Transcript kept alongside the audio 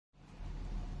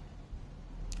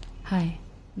Hi,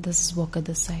 this is Walker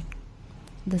this side.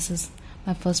 This is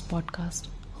my first podcast.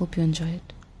 Hope you enjoy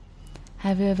it.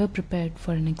 Have you ever prepared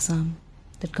for an exam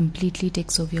that completely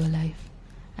takes over your life,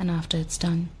 and after it's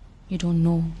done, you don't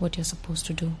know what you're supposed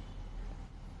to do?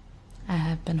 I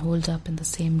have been holed up in the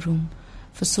same room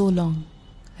for so long,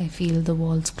 I feel the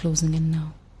walls closing in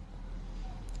now.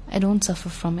 I don't suffer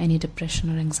from any depression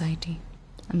or anxiety.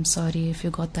 I'm sorry if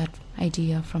you got that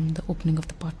idea from the opening of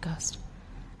the podcast.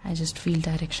 I just feel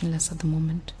directionless at the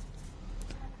moment.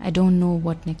 I don't know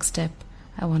what next step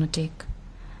I want to take,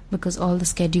 because all the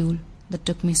schedule that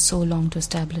took me so long to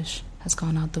establish has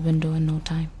gone out the window in no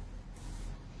time.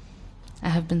 I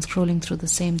have been scrolling through the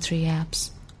same 3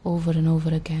 apps over and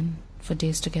over again for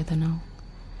days together now,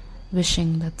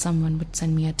 wishing that someone would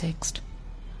send me a text.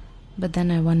 But then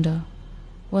I wonder,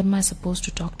 what am I supposed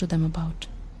to talk to them about?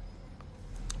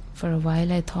 For a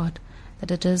while I thought that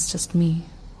it is just me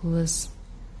who is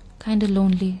kinda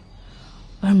lonely,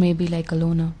 or maybe like a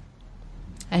loner.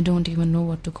 I don't even know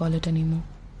what to call it anymore.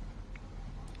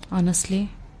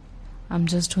 Honestly, I'm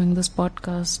just doing this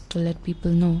podcast to let people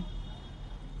know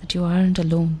that you aren't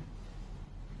alone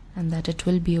and that it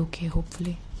will be okay,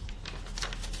 hopefully.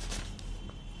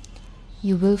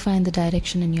 You will find the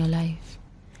direction in your life.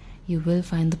 You will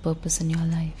find the purpose in your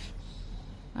life.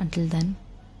 Until then,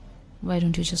 why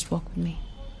don't you just walk with me?